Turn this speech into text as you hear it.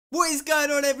What is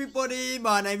going on, everybody?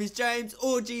 My name is James,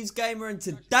 or Jeeves Gamer, and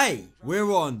today we're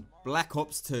on Black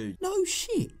Ops 2. No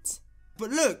shit. But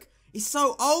look, it's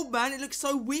so old, man. It looks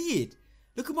so weird.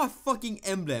 Look at my fucking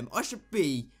emblem. I should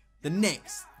be the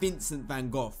next Vincent van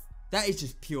Gogh. That is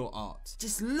just pure art.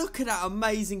 Just look at that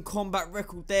amazing combat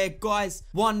record there, guys.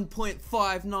 1.59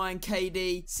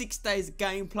 KD, 6 days of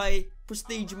gameplay,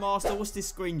 Prestige Master. What's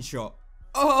this screenshot?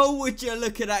 Oh, would you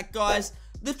look at that, guys?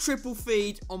 The triple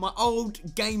feed on my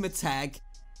old gamer tag.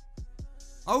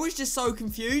 I was just so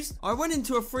confused. I went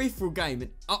into a free-for-all game and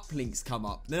uplinks come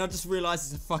up. Then I just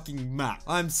realised it's a fucking map.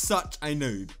 I'm such a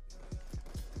noob.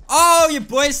 Oh, your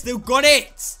boy still got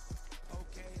it.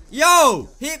 Yo,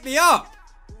 hit me up.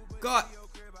 God.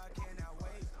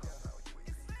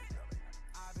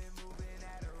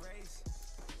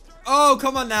 Oh,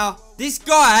 come on now. This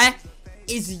guy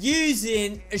is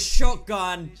using a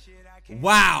shotgun.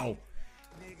 Wow.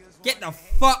 Get the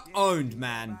fuck owned,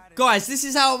 man. Guys, this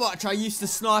is how much I used to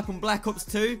snipe on Black Ops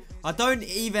 2. I don't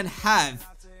even have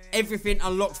everything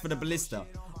unlocked for the ballista.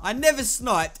 I never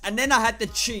sniped, and then I had the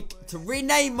cheek to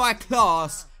rename my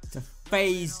class to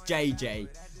Faze JJ.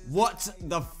 What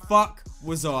the fuck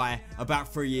was I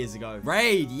about 3 years ago?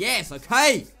 Raid, yes,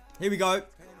 okay. Here we go.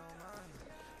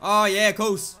 Oh yeah, of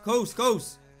course.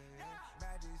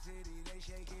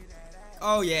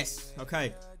 Oh yes,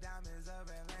 okay.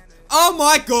 Oh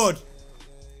my god.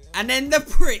 And then the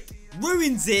prick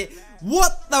ruins it.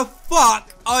 What the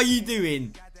fuck are you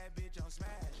doing?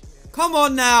 Come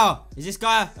on now. Is this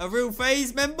guy a real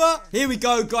Faze member? Here we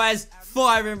go, guys.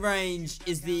 Firing range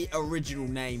is the original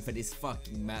name for this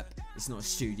fucking map. It's not a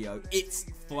studio. It's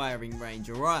firing range,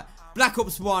 alright? Black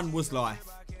Ops 1 was life.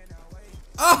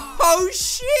 Oh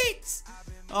shit.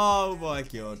 Oh my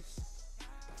god.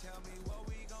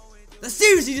 That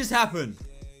seriously just happened.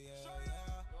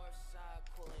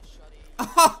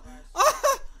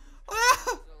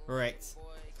 Correct.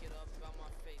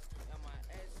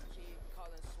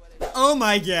 Oh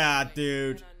my god,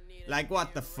 dude. Like,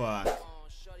 what the fuck?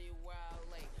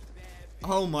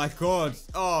 Oh my god.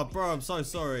 Oh, bro, I'm so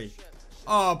sorry.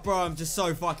 Oh, bro, I'm just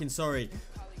so fucking sorry.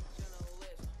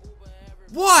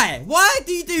 Why? Why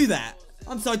do you do that?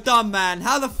 I'm so dumb, man.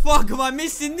 How the fuck am I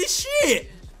missing this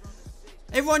shit?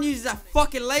 Everyone uses that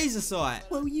fucking laser sight.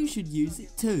 Well, you should use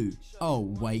it too. Oh,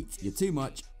 wait. You're too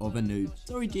much of a noob.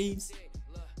 Sorry, Jeeves.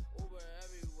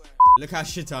 Look how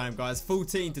shit I am, guys.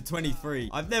 14 to 23.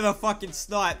 I've never fucking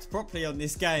sniped properly on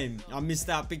this game. I missed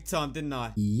out big time, didn't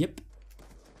I? Yep.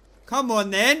 Come on,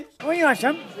 then. What you want,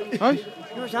 son? Huh?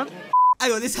 You want some?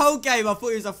 Hang on, this whole game I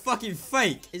thought it was a fucking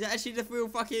fake. Is it actually the real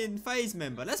fucking Faze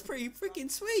member? That's pretty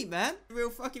freaking sweet, man. Real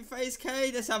fucking Faze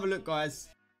K. Let's have a look, guys.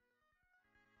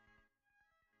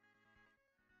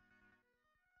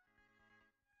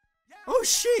 Oh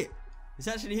shit! It's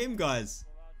actually him, guys.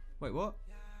 Wait, what?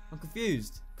 I'm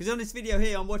confused. Because on this video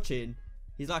here I'm watching,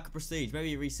 he's like a prestige. Maybe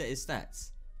he reset his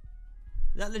stats.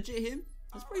 Is that legit him?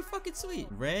 That's pretty fucking sweet.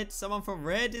 Red? Someone from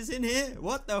Red is in here?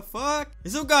 What the fuck?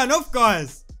 It's all going off,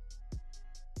 guys.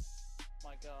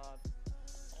 My god.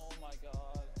 Oh my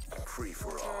god. Free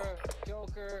for all.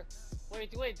 Joker.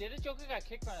 Wait, did the Joker got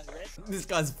kicked on his wrist? This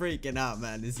guy's freaking out,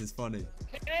 man. This is funny.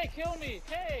 Hey, kill me!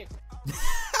 Hey!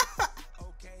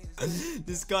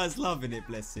 This guy's loving it,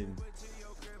 bless him.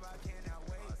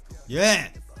 Yeah!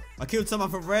 I killed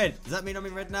someone from Red. Does that mean I'm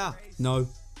in Red now? No.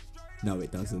 No,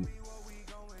 it doesn't.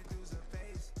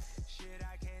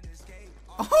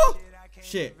 Oh!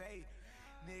 Shit.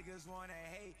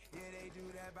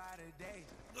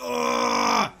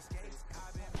 Oh!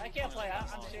 I can't play. I'm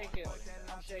shaking.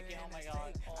 I'm shaking. Oh my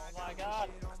god. Oh my god.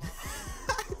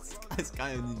 This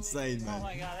guy is insane, man. Oh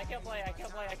my god. I can't play. I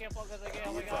can't focus again.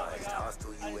 Oh my god. Oh my god.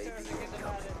 I just started thinking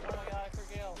about it. Oh my god.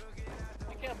 For Gil.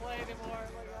 I can't play anymore.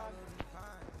 Oh my god.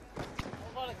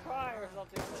 I'm about to cry or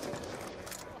something.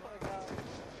 Oh my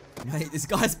god. Mate, this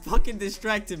guy's fucking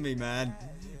distracting me, man.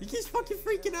 He keeps fucking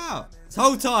freaking out. This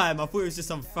whole time, I thought it was just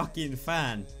some fucking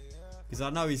fan. Because I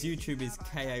know his YouTube is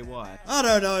K-A-Y. I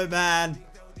don't know, man.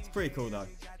 It's pretty cool, though.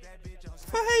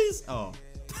 Faze! Oh.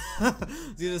 I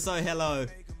was gonna say hello.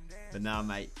 But now,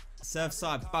 mate.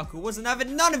 Surfside Buckle wasn't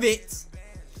having none of it.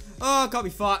 Oh, I can't be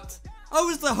fucked. I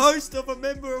was the host of a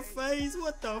member of Faze.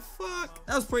 What the fuck?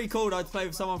 That was pretty cool, though, to play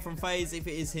with someone from Faze. If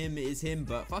it is him, it is him.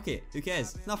 But fuck it. Who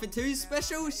cares? Nothing too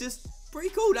special. It's just pretty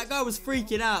cool. That guy was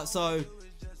freaking out, so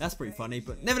that's pretty funny.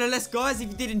 But nevertheless, guys, if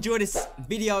you did enjoy this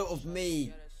video of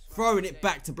me throwing it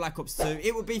back to Black Ops 2,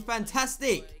 it would be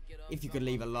fantastic if you could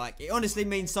leave a like. It honestly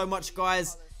means so much,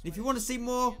 guys. And if you want to see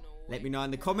more, let me know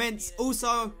in the comments.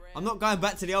 Also, I'm not going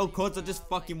back to the old CODs. I just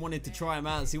fucking wanted to try them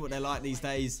out and see what they're like these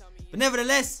days. But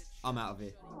nevertheless, I'm out of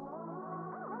here.